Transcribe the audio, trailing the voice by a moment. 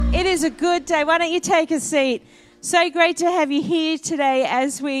is a good day. Why don't you take a seat? So great to have you here today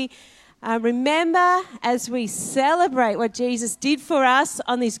as we remember, as we celebrate what Jesus did for us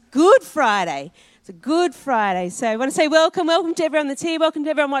on this Good Friday. It's a Good Friday. So I want to say welcome to everyone that's here. Welcome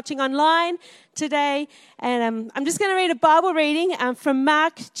to everyone watching online today. And I'm just going to read a Bible reading from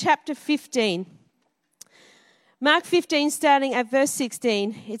Mark chapter 15. Mark 15, starting at verse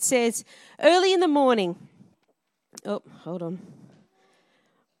 16. It says, early in the morning. Oh, hold on.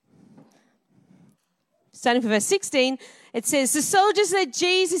 Starting from verse 16, it says, the soldiers led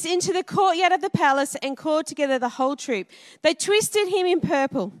Jesus into the courtyard of the palace and called together the whole troop. They dressed him in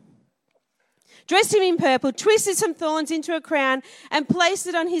purple, twisted some thorns into a crown and placed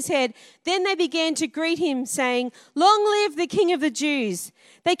it on his head. Then they began to greet him, saying, long live the King of the Jews.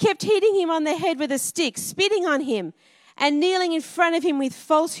 They kept hitting him on the head with a stick, spitting on him, and kneeling in front of him with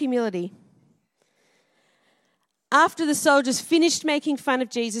false humility. After the soldiers finished making fun of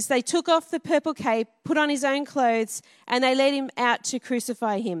Jesus, they took off the purple cape, put on his own clothes, and they led him out to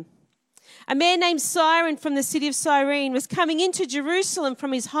crucify him. A man named Cyrene from the city of Cyrene was coming into Jerusalem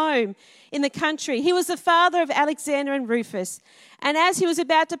from his home in the country. He was the father of Alexander and Rufus. And as he was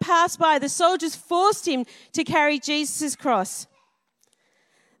about to pass by, the soldiers forced him to carry Jesus' cross.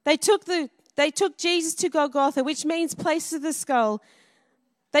 They took Jesus to Golgotha, which means place of the skull.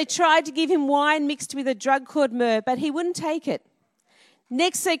 They tried to give him wine mixed with a drug called myrrh, but he wouldn't take it.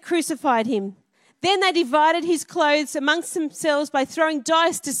 Next, they crucified him. Then they divided his clothes amongst themselves by throwing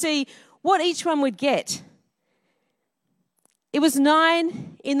dice to see what each one would get. It was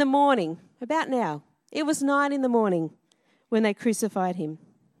 9 a.m, about now. It was 9 a.m. when they crucified him.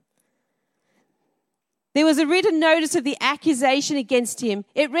 There was a written notice of the accusation against him.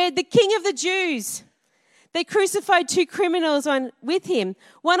 It read, the King of the Jews. They crucified 2 criminals with him,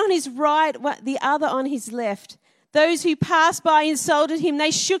 one on his right, the other on his left. Those who passed by insulted him.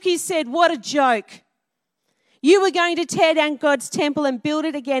 They shook his head. What a joke. You were going to tear down God's temple and build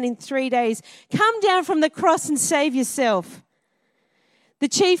it again in 3 days. Come down from the cross and save yourself. The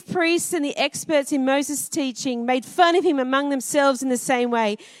chief priests and the experts in Moses' teaching made fun of him among themselves in the same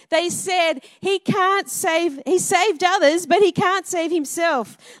way. They said, he saved others, but he can't save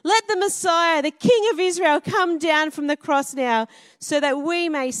himself. Let the Messiah, the King of Israel, come down from the cross now so that we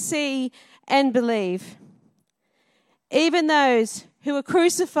may see and believe. Even those who were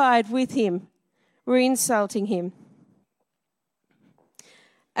crucified with him were insulting him.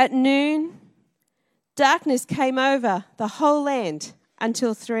 At noon, darkness came over the whole land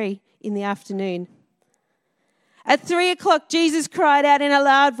until 3 p.m. At 3:00, Jesus cried out in a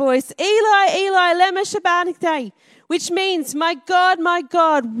loud voice, Eli, Eli, lema sabachthani, which means, my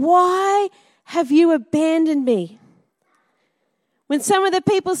God, why have you abandoned me? When some of the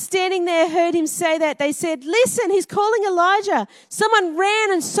people standing there heard him say that, they said, listen, he's calling Elijah. Someone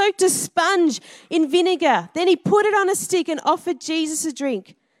ran and soaked a sponge in vinegar. Then he put it on a stick and offered Jesus a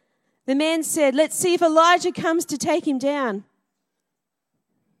drink. The man said, let's see if Elijah comes to take him down.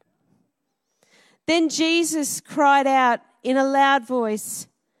 Then Jesus cried out in a loud voice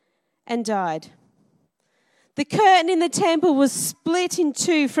and died. The curtain in the temple was split in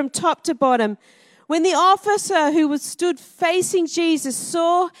two from top to bottom. When the officer who stood facing Jesus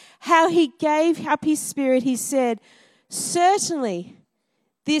saw how he gave up his spirit, he said, certainly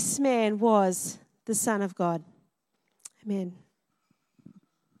this man was the Son of God. Amen.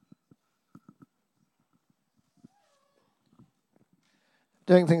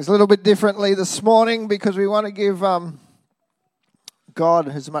 Doing things a little bit differently this morning because we want to give God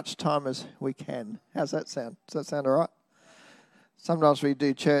as much time as we can. How's that sound? Does that sound all right? Sometimes we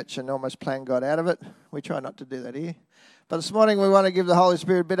do church and almost plan God out of it. We try not to do that here. But this morning we want to give the Holy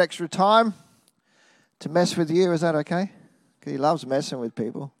Spirit a bit extra time to mess with you. Is that okay? Because he loves messing with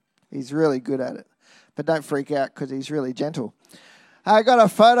people. He's really good at it. But don't freak out because he's really gentle. I got a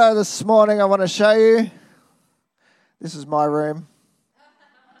photo this morning I want to show you. This is my room.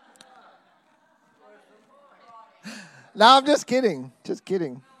 No, I'm just kidding. Just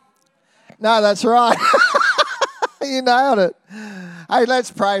kidding. No, that's right. You nailed it. Hey, let's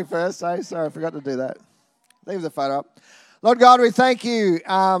pray first. Hey, sorry, I forgot to do that. Leave the photo up. Lord God, we thank you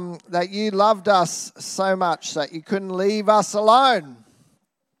that you loved us so much that you couldn't leave us alone.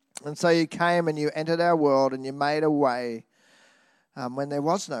 And so you came and you entered our world and you made a way when there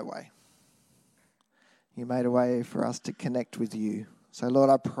was no way. You made a way for us to connect with you. So, Lord,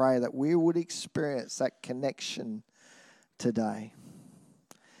 I pray that we would experience that connection today.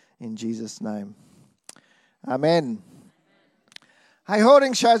 In Jesus' name. Amen. Hey,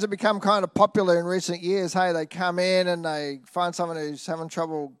 hoarding shows have become kind of popular in recent years. Hey, they come in and they find someone who's having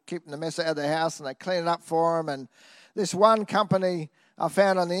trouble keeping the mess out of their house and they clean it up for them. And this one company I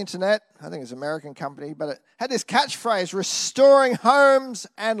found on the internet. I think it's an American company, but it had this catchphrase, restoring homes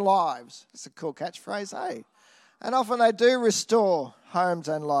and lives. It's a cool catchphrase, eh? And often they do restore homes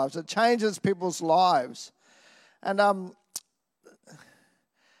and lives. It changes people's lives. And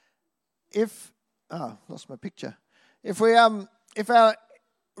lost my picture. If our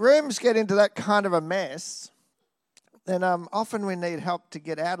rooms get into that kind of a mess, then often we need help to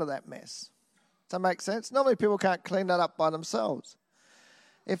get out of that mess. Does that make sense? Normally people can't clean that up by themselves.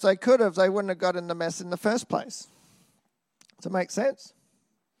 If they could have, they wouldn't have got in the mess in the first place. Does that make sense?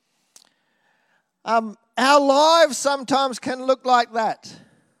 Our lives sometimes can look like that.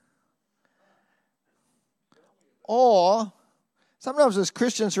 Or sometimes as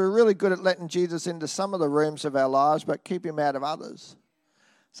Christians we're really good at letting Jesus into some of the rooms of our lives but keep him out of others.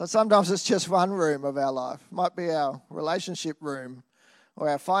 So sometimes it's just one room of our life. It might be our relationship room or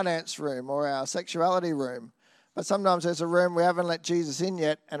our finance room or our sexuality room. But sometimes there's a room we haven't let Jesus in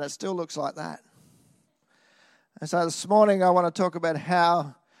yet and it still looks like that. And so this morning I want to talk about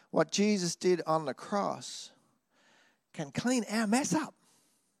how what Jesus did on the cross can clean our mess up.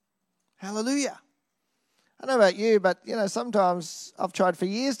 Hallelujah. I don't know about you, but sometimes I've tried for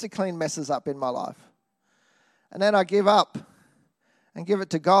years to clean messes up in my life. And then I give up and give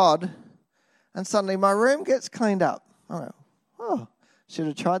it to God, and suddenly my room gets cleaned up. I go, should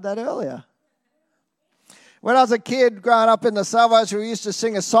have tried that earlier. When I was a kid growing up in the suburbs, we used to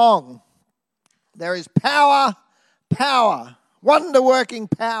sing a song. There is power, wonder-working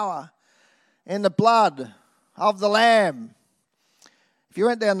power in the blood of the Lamb. If you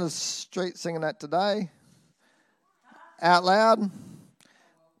went down the street singing that today, out loud,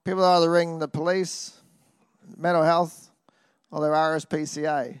 people either ring the police, mental health, or their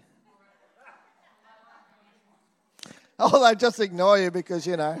RSPCA. Or they just ignore you because,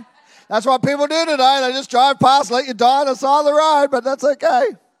 that's what people do today. They just drive past, let you die on the side of the road, but that's okay.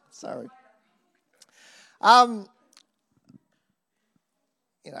 Sorry. And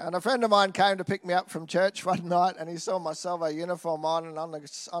a friend of mine came to pick me up from church one night, and he saw my Salvo uniform on, and on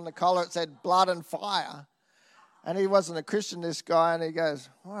the collar it said blood and fire. And he wasn't a Christian, this guy, and he goes,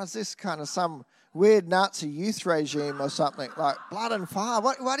 "What is this, kind of some weird Nazi youth regime or something, like blood and fire?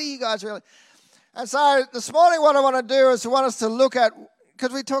 What are you guys really?" And so this morning what I want to do is I want us to look at,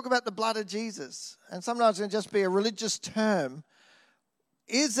 because we talk about the blood of Jesus, and sometimes it can just be a religious term.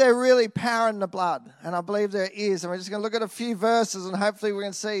 Is there really power in the blood? And I believe there is. And we're just going to look at a few verses, and hopefully we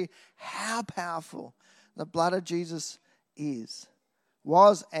can see how powerful the blood of Jesus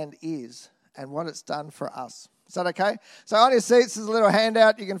was and is, and what it's done for us. Is that okay? So on your seats, there's a little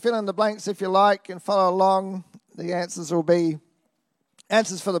handout. You can fill in the blanks if you like and follow along. The answers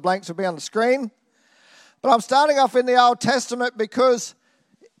for the blanks will be on the screen. But I'm starting off in the Old Testament because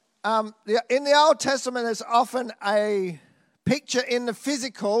in the Old Testament there's often a picture in the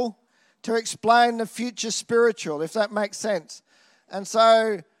physical to explain the future spiritual, if that makes sense. And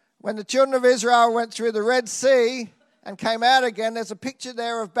so when the children of Israel went through the Red Sea and came out again, there's a picture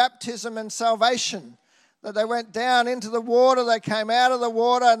there of baptism and salvation. That they went down into the water, they came out of the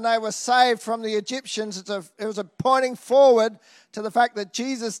water, and they were saved from the Egyptians. It was a pointing forward to the fact that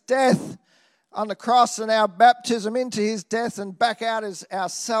Jesus' death on the cross and our baptism into his death and back out is our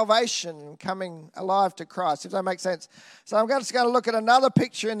salvation, coming alive to Christ, if that makes sense. So I'm just going to look at another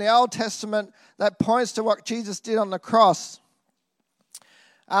picture in the Old Testament that points to what Jesus did on the cross.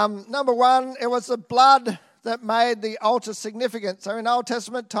 Number one, it was the blood that made the altar significant. So in Old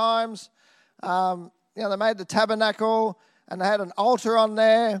Testament times, they made the tabernacle and they had an altar on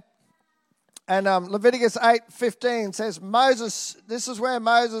there. And Leviticus 8:15 says Moses, this is where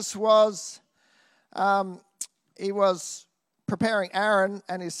Moses was, he was preparing Aaron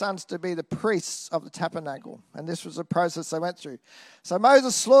and his sons to be the priests of the tabernacle. And this was the process they went through. So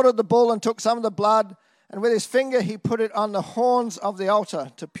Moses slaughtered the bull and took some of the blood, and with his finger he put it on the horns of the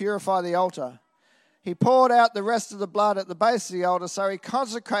altar to purify the altar. He poured out the rest of the blood at the base of the altar, so he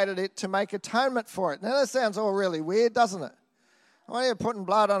consecrated it to make atonement for it. Now that sounds all really weird, doesn't it? What are you putting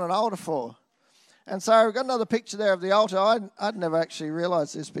blood on an altar for? And so we've got another picture there of the altar. I'd never actually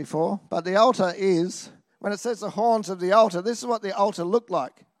realised this before, but the altar is, when it says the horns of the altar, this is what the altar looked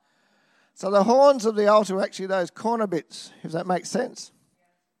like. So the horns of the altar were actually those corner bits, if that makes sense.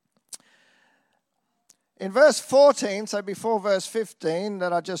 In verse 14, so before verse 15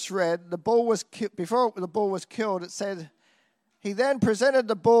 that I just read, before the bull was killed, it said, he then presented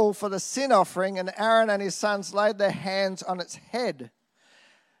the bull for the sin offering, and Aaron and his sons laid their hands on its head.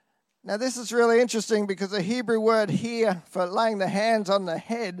 Now this is really interesting because the Hebrew word here for laying the hands on the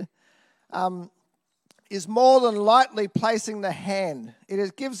head is more than lightly placing the hand.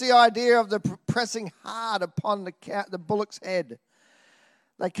 It gives the idea of the pressing hard upon the bullock's head.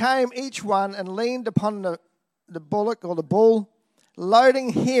 They came each one and leaned upon the bullock or the bull, loading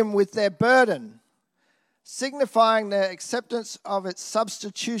him with their burden, signifying their acceptance of its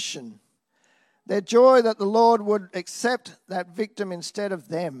substitution, their joy that the Lord would accept that victim instead of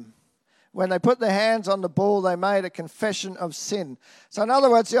them. When they put their hands on the bull, they made a confession of sin. So in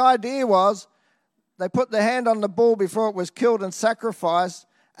other words, the idea was they put their hand on the bull before it was killed and sacrificed,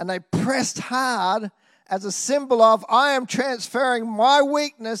 and they pressed hard as a symbol of, I am transferring my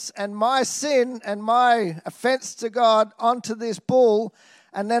weakness and my sin and my offense to God onto this bull,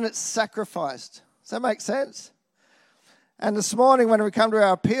 and then it's sacrificed. Does that make sense? And this morning when we come to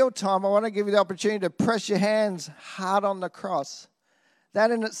our appeal time, I want to give you the opportunity to press your hands hard on the cross. That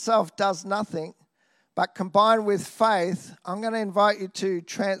in itself does nothing, but combined with faith, I'm going to invite you to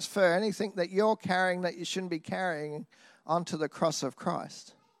transfer anything that you're carrying that you shouldn't be carrying onto the cross of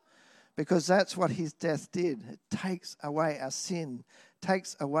Christ. Because that's what his death did. It takes away our sin,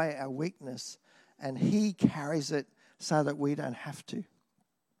 takes away our weakness, and he carries it so that we don't have to.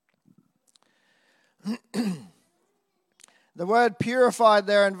 The word purified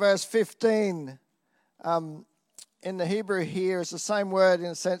there in verse 15 in the Hebrew here is the same word in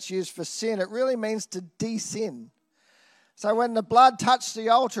a sense used for sin. It really means to de-sin. So when the blood touched the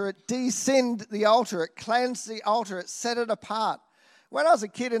altar, it de-sinned the altar, it cleansed the altar, it set it apart. When I was a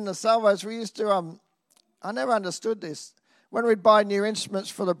kid in the Salvos, we used to, I never understood this. When we'd buy new instruments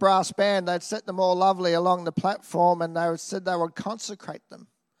for the brass band, they'd set them all lovely along the platform and they said they would consecrate them.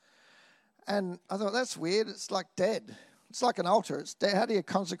 And I thought, that's weird. It's like dead. It's like an altar. It's dead. How do you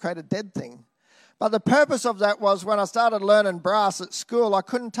consecrate a dead thing? But the purpose of that was when I started learning brass at school, I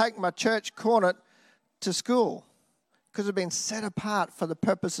couldn't take my church cornet to school because it had been set apart for the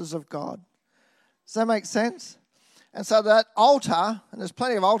purposes of God. Does that make sense? And so that altar, and there's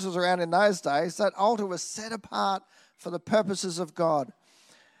plenty of altars around in those days, that altar was set apart for the purposes of God.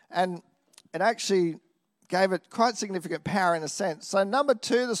 And it actually gave it quite significant power in a sense. So number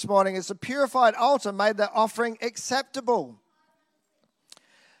 2 this morning is the purified altar made that offering acceptable.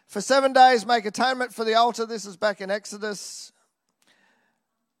 For 7 days, make atonement for the altar. This is back in Exodus.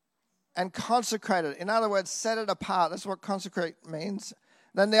 And consecrate it. In other words, set it apart. That's what consecrate means.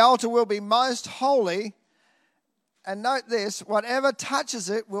 Then the altar will be most holy. And note this, whatever touches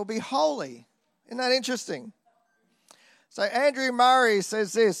it will be holy. Isn't that interesting? So Andrew Murray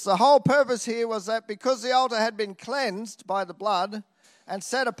says this, the whole purpose here was that because the altar had been cleansed by the blood and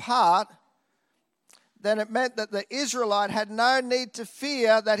set apart, then it meant that the Israelite had no need to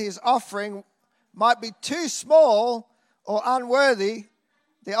fear that his offering might be too small or unworthy.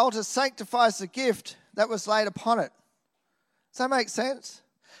 The altar sanctifies the gift that was laid upon it. Does that make sense?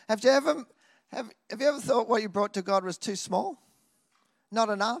 Have you ever thought what you brought to God was too small? Not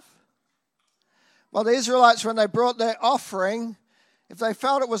enough? Well, the Israelites, when they brought their offering, if they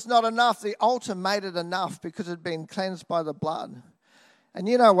felt it was not enough, the altar made it enough because it had been cleansed by the blood. And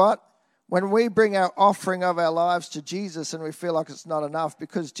you know what? When we bring our offering of our lives to Jesus and we feel like it's not enough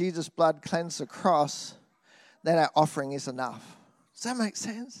because Jesus' blood cleansed the cross, then our offering is enough. Does that make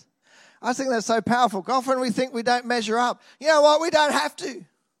sense? I think that's so powerful. Often we think we don't measure up. You know what? We don't have to.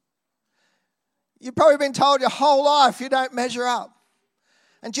 You've probably been told your whole life you don't measure up.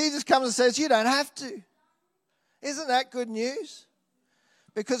 And Jesus comes and says, you don't have to. Isn't that good news?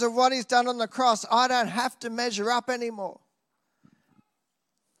 Because of what he's done on the cross, I don't have to measure up anymore.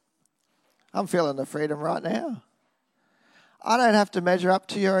 I'm feeling the freedom right now. I don't have to measure up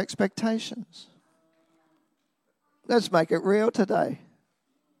to your expectations. Let's make it real today.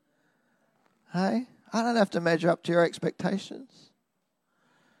 Hey, I don't have to measure up to your expectations.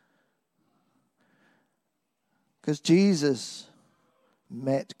 Because Jesus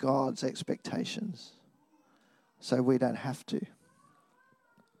met God's expectations. So we don't have to.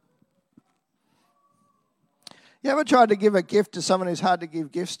 You ever tried to give a gift to someone who's hard to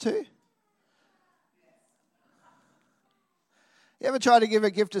give gifts to? You ever try to give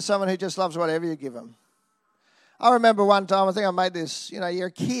a gift to someone who just loves whatever you give them? I remember one time, I think I made this, you're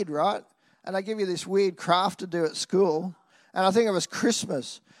a kid, right? And they give you this weird craft to do at school. And I think it was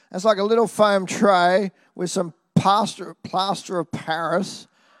Christmas. It's like a little foam tray with some plaster of Paris.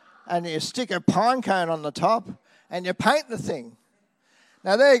 And you stick a pine cone on the top and you paint the thing.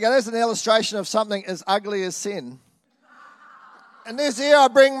 Now there you go. There's an illustration of something as ugly as sin. And this year I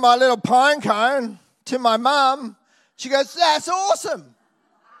bring my little pine cone to my mum. She goes, that's awesome.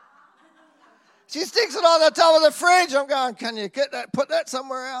 She sticks it on the top of the fridge. I'm going, can you get that? Put that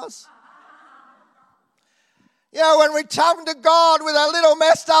somewhere else. When we come to God with a little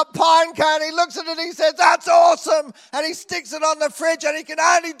messed up pine cone, he looks at it and he says, that's awesome. And he sticks it on the fridge, and he can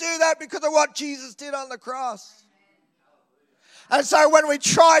only do that because of what Jesus did on the cross. And so when we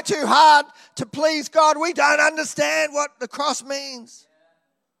try too hard to please God, we don't understand what the cross means.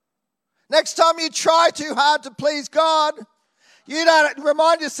 Next time you try too hard to please God, you don't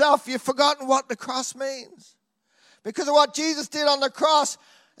remind yourself you've forgotten what the cross means. Because of what Jesus did on the cross,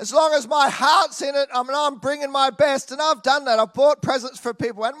 as long as my heart's in it, I'm bringing my best. And I've done that. I've bought presents for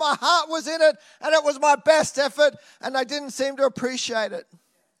people. And my heart was in it, and it was my best effort, and they didn't seem to appreciate it.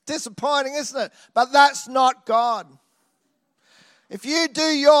 Disappointing, isn't it? But that's not God. If you do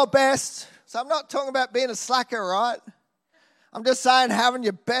your best, so I'm not talking about being a slacker, right? I'm just saying having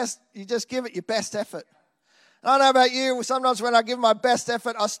your best, you just give it your best effort. I don't know about you, sometimes when I give my best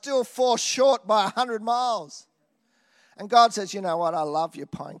effort, I still fall short by 100 miles. And God says, you know what, I love your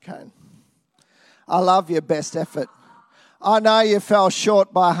pine cone. I love your best effort. I know you fell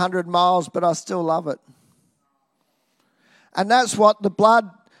short by 100 miles, but I still love it. And that's what the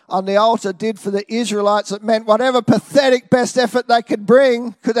blood on the altar did for the Israelites. It meant whatever pathetic best effort they could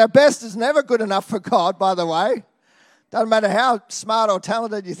bring, because our best is never good enough for God, by the way. Doesn't matter how smart or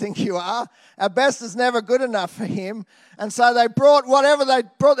talented you think you are. Our best is never good enough for him. And so they brought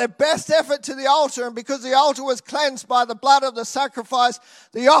their best effort to the altar. And because the altar was cleansed by the blood of the sacrifice,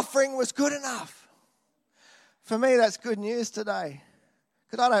 the offering was good enough. For me, that's good news today.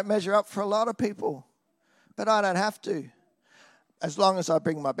 Because I don't measure up for a lot of people. But I don't have to. As long as I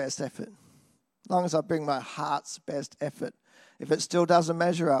bring my best effort. As long as I bring my heart's best effort. If it still doesn't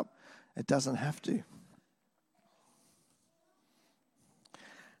measure up, it doesn't have to.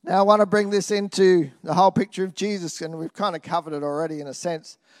 Now, I want to bring this into the whole picture of Jesus, and we've kind of covered it already in a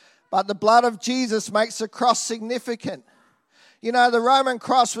sense. But the blood of Jesus makes the cross significant. You know, the Roman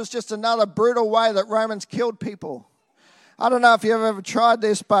cross was just another brutal way that Romans killed people. I don't know if you've ever tried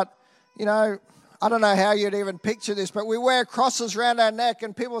this, but, you know, I don't know how you'd even picture this, but we wear crosses around our neck,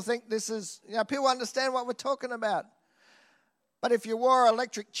 and people think this is, you know, people understand what we're talking about. But if you wore an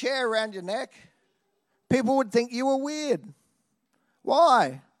electric chair around your neck, people would think you were weird.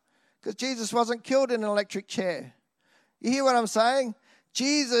 Why? Because Jesus wasn't killed in an electric chair. You hear what I'm saying?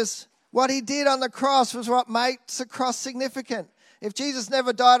 Jesus, what he did on the cross was what makes the cross significant. If Jesus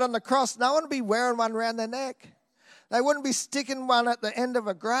never died on the cross, no one would be wearing one around their neck. They wouldn't be sticking one at the end of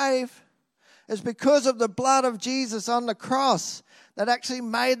a grave. It's because of the blood of Jesus on the cross that actually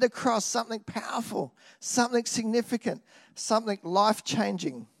made the cross something powerful, something significant, something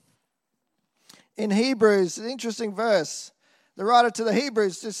life-changing. In Hebrews, an interesting verse, the writer to the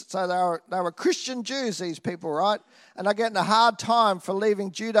Hebrews, so they were Christian Jews, these people, right? And they're getting a hard time for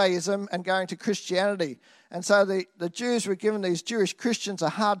leaving Judaism and going to Christianity. And so the Jews were giving these Jewish Christians a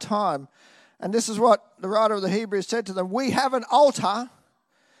hard time. And this is what the writer of the Hebrews said to them. We have an altar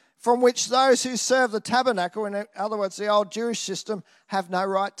from which those who serve the tabernacle, in other words, the old Jewish system, have no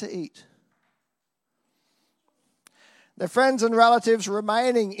right to eat. Their friends and relatives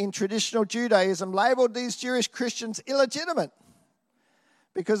remaining in traditional Judaism labeled these Jewish Christians illegitimate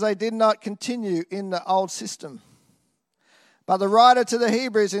because they did not continue in the old system. But the writer to the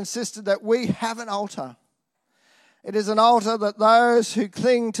Hebrews insisted that we have an altar. It is an altar that those who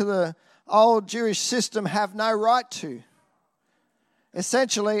cling to the old Jewish system have no right to.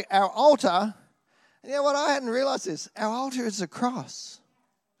 Essentially, our altar, you know what, I hadn't realized this, our altar is a cross.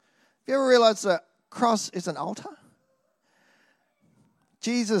 Have you ever realized that cross is an altar?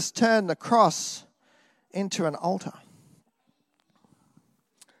 Jesus turned the cross into an altar.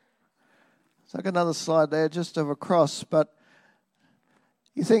 So I've got another slide there just of a cross, but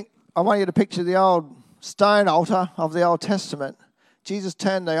you think, I want you to picture the old stone altar of the Old Testament. Jesus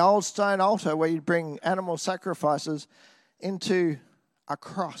turned the old stone altar where you'd bring animal sacrifices into a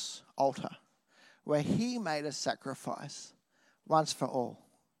cross altar where he made a sacrifice once for all.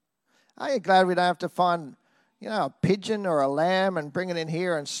 Are you glad we don't have to find, you know, a pigeon or a lamb and bring it in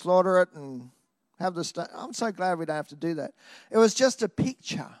here and slaughter it and have the stone? I'm so glad we don't have to do that. It was just a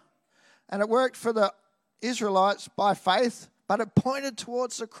picture. And it worked for the Israelites by faith, but it pointed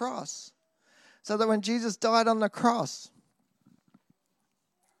towards the cross. So that when Jesus died on the cross,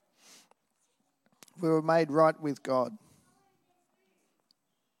 we were made right with God.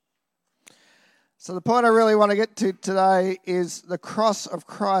 So the point I really want to get to today is the cross of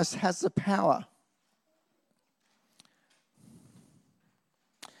Christ has the power.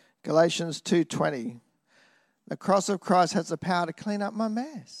 Galatians 2:20. The cross of Christ has the power to clean up my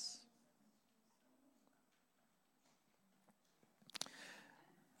mess.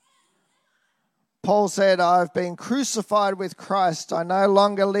 Paul said, I've been crucified with Christ. I no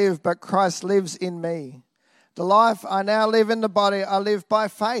longer live, but Christ lives in me. The life I now live in the body, I live by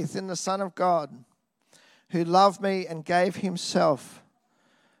faith in the Son of God, who loved me and gave himself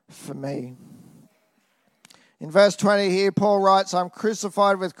for me. In verse 20 here, Paul writes, I'm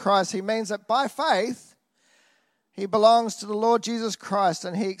crucified with Christ. He means that by faith, he belongs to the Lord Jesus Christ,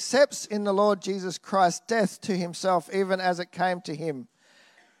 and he accepts in the Lord Jesus Christ death to himself, even as it came to him.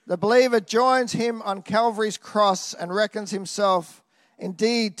 The believer joins him on Calvary's cross and reckons himself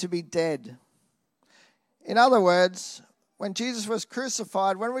indeed to be dead. In other words, when Jesus was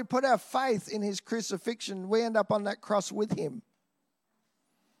crucified, when we put our faith in his crucifixion, we end up on that cross with him.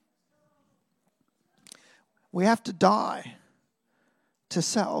 We have to die to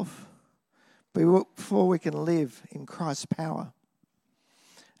self before we can live in Christ's power.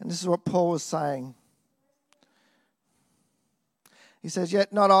 And this is what Paul was saying. He says,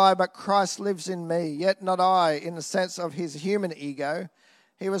 yet not I, but Christ lives in me. Yet not I, in the sense of his human ego.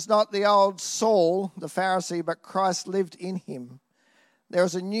 He was not the old Saul, the Pharisee, but Christ lived in him. There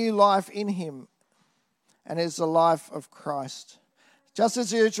is a new life in him, and it is the life of Christ. Just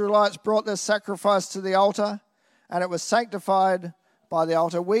as the Israelites brought their sacrifice to the altar, and it was sanctified by the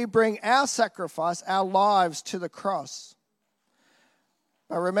altar, we bring our sacrifice, our lives, to the cross.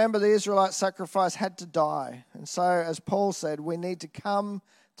 But remember, the Israelite sacrifice had to die. And so, as Paul said, we need to come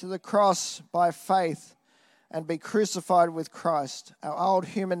to the cross by faith and be crucified with Christ. Our old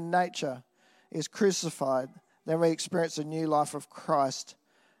human nature is crucified. Then we experience a new life of Christ,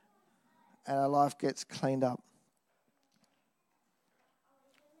 and our life gets cleaned up.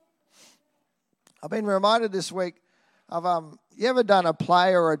 I've been reminded this week of, you ever done a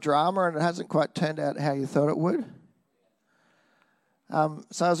play or a drama and it hasn't quite turned out how you thought it would?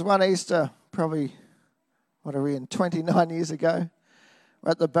 So it was one Easter, probably, 29 years ago. We're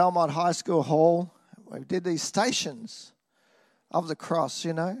at the Belmont High School Hall. We did these stations of the cross,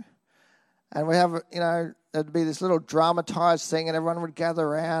 And we have, there'd be this little dramatized thing and everyone would gather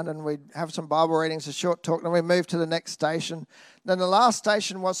around and we'd have some Bible readings, a short talk, and then we moved to the next station. Then the last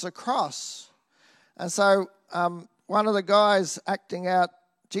station was the cross. And so one of the guys acting out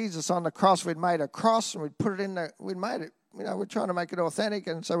Jesus on the cross, we'd made a cross and we'd put it in we'd made it, we're trying to make it authentic.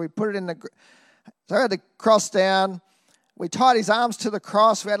 And so we put it in so I had the cross down. We tied his arms to the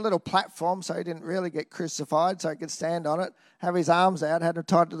cross. We had a little platform so he didn't really get crucified, so he could stand on it, have his arms out, had him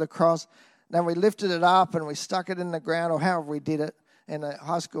tied to the cross. Then we lifted it up and we stuck it in the ground, or however we did it, in the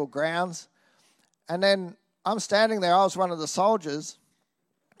high school grounds. And then I'm standing there. I was one of the soldiers.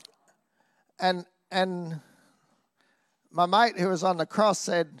 And my mate who was on the cross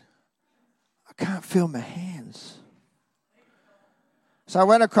said, I can't feel my hands. So I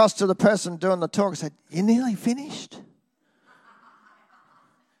went across to the person doing the talk and said, you nearly finished?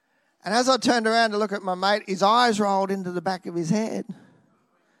 And as I turned around to look at my mate, his eyes rolled into the back of his head.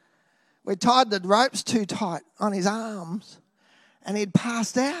 We tied the ropes too tight on his arms and he'd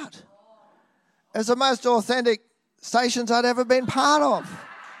passed out. It was the most authentic stations I'd ever been part of.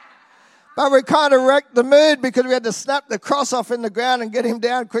 But we kind of wrecked the mood because we had to snap the cross off in the ground and get him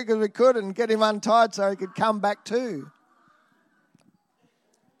down quick as we could and get him untied so he could come back to.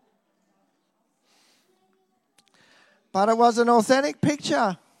 But it was an authentic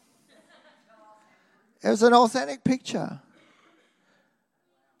picture. It was an authentic picture.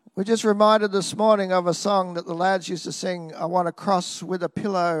 We're just reminded this morning of a song that the lads used to sing, I want a cross with a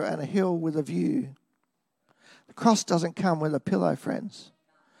pillow and a hill with a view. The cross doesn't come with a pillow, friends.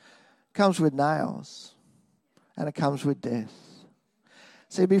 It comes with nails and it comes with death.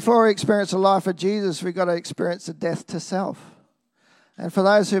 See, before we experience the life of Jesus, we've got to experience the death to self. And for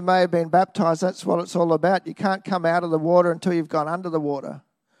those who may have been baptized, that's what it's all about. You can't come out of the water until you've gone under the water.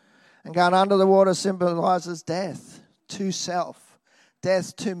 And going under the water symbolizes death to self,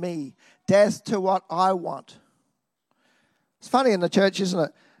 death to me, death to what I want. It's funny in the church, isn't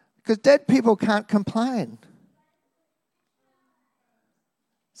it? Because dead people can't complain.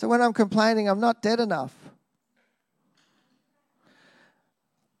 So when I'm complaining, I'm not dead enough.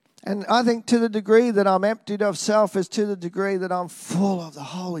 And I think to the degree that I'm emptied of self is to the degree that I'm full of the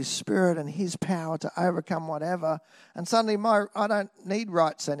Holy Spirit and His power to overcome whatever. And suddenly I don't need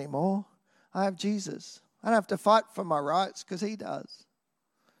rights anymore. I have Jesus. I don't have to fight for my rights because He does.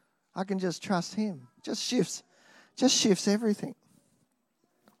 I can just trust Him. Just shifts everything.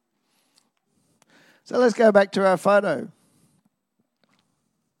 So let's go back to our photo.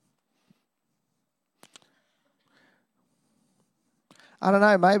 I don't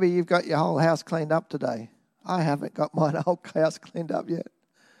know, maybe you've got your whole house cleaned up today. I haven't got my whole house cleaned up yet.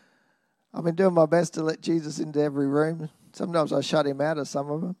 I've been doing my best to let Jesus into every room. Sometimes I shut Him out of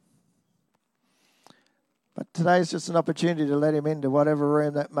some of them. But today's just an opportunity to let Him into whatever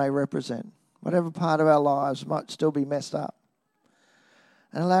room that may represent. Whatever part of our lives might still be messed up.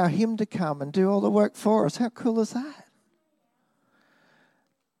 And allow Him to come and do all the work for us. How cool is that?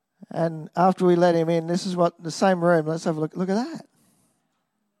 And after we let him in, this is what the same room. Let's have a look. Look at that.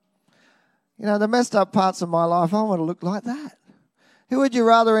 You know, the messed up parts of my life, I want to look like that. Who would you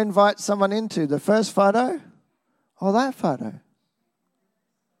rather invite someone into, the first photo or that photo?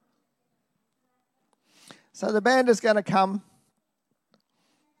 So the band is going to come.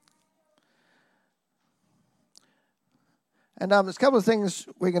 And there's a couple of things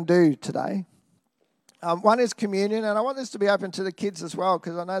we can do today. One is communion, and I want this to be open to the kids as well,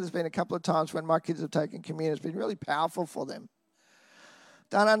 because I know there's been a couple of times when my kids have taken communion. It's been really powerful for them.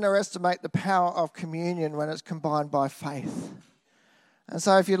 Don't underestimate the power of communion when it's combined by faith. And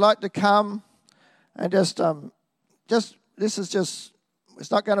so if you'd like to come and it's not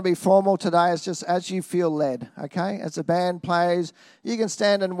going to be formal today. It's just as you feel led, okay? As the band plays, you can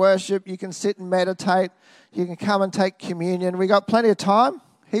stand and worship. You can sit and meditate. You can come and take communion. We got plenty of time,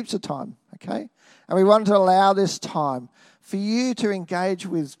 heaps of time, okay? And we want to allow this time for you to engage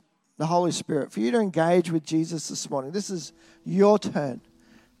with the Holy Spirit, for you to engage with Jesus this morning. This is your turn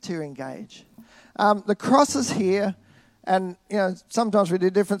to engage. The cross is here, and sometimes we do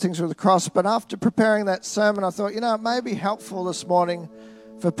different things with the cross, but after preparing that sermon, I thought, it may be helpful this morning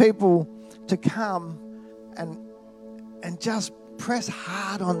for people to come and just press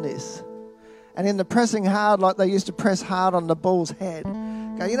hard on this. And in the pressing hard, like they used to press hard on the bull's head,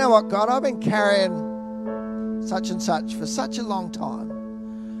 go, you know what, God, I've been carrying such and such for such a long time.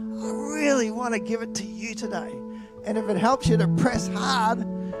 I really want to give it to you today. And if it helps you to press hard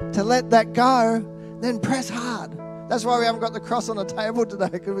to let that go, then press hard. That's why we haven't got the cross on the table today,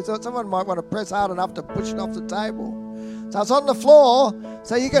 because we thought someone might want to press hard enough to push it off the table. So it's on the floor,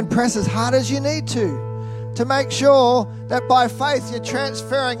 so you can press as hard as you need to make sure that by faith you're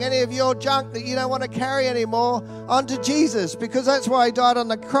transferring any of your junk that you don't want to carry anymore onto Jesus, because that's why he died on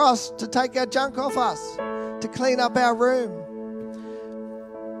the cross, to take our junk off us, to clean up our room.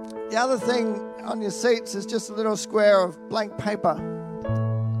 The other thing on your seats is just a little square of blank paper.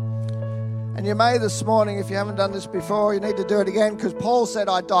 And you may this morning, if you haven't done this before, you need to do it again, because Paul said,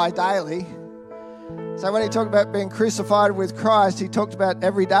 I die daily. So when he talked about being crucified with Christ, he talked about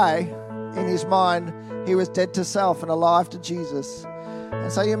every day in his mind he was dead to self and alive to Jesus.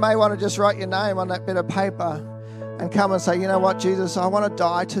 And so you may want to just write your name on that bit of paper and come and say, you know what, Jesus, I want to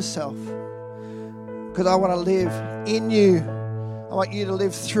die to self, because I want to live in you. I want you to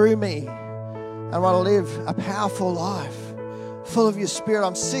live through me. I want to live a powerful life full of your Spirit.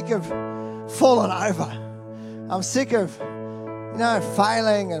 I'm sick of falling over. I'm sick of,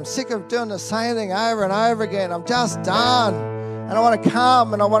 failing. I'm sick of doing the same thing over and over again. I'm just done. And I want to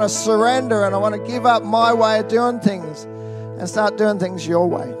come and I want to surrender and I want to give up my way of doing things and start doing things your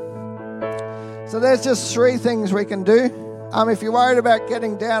way. So there's just 3 things we can do. If you're worried about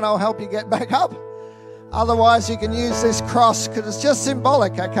getting down, I'll help you get back up. Otherwise, you can use this cross, because it's just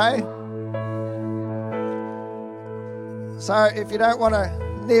symbolic, okay? So if you don't want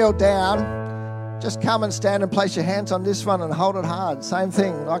to kneel down, just come and stand and place your hands on this one and hold it hard. Same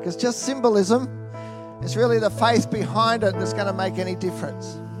thing. Like, it's just symbolism. It's really the faith behind it that's going to make any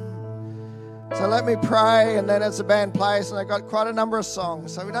difference. So let me pray, and then as the band plays, and I've got quite a number of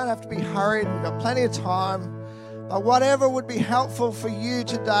songs, so we don't have to be hurried. We've got plenty of time. But whatever would be helpful for you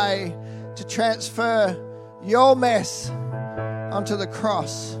today to transfer your mess onto the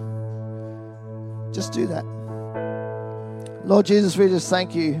cross, just do that. Lord Jesus, we just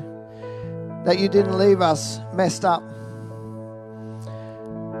thank you that you didn't leave us messed up,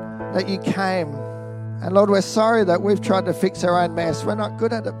 that you came. And Lord, we're sorry that we've tried to fix our own mess. We're not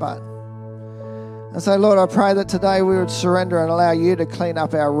good at it, but. And so, Lord, I pray that today we would surrender and allow you to clean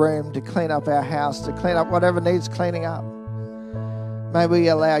up our room, to clean up our house, to clean up whatever needs cleaning up. May we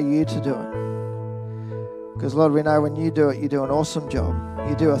allow you to do it. Because, Lord, we know when you do it, you do an awesome job.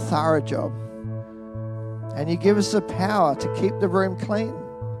 You do a thorough job. And you give us the power to keep the room clean.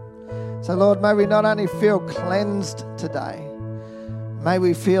 So, Lord, may we not only feel cleansed today, may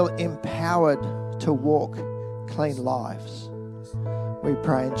we feel empowered to walk clean lives. We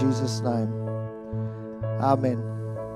pray in Jesus' name. Amen.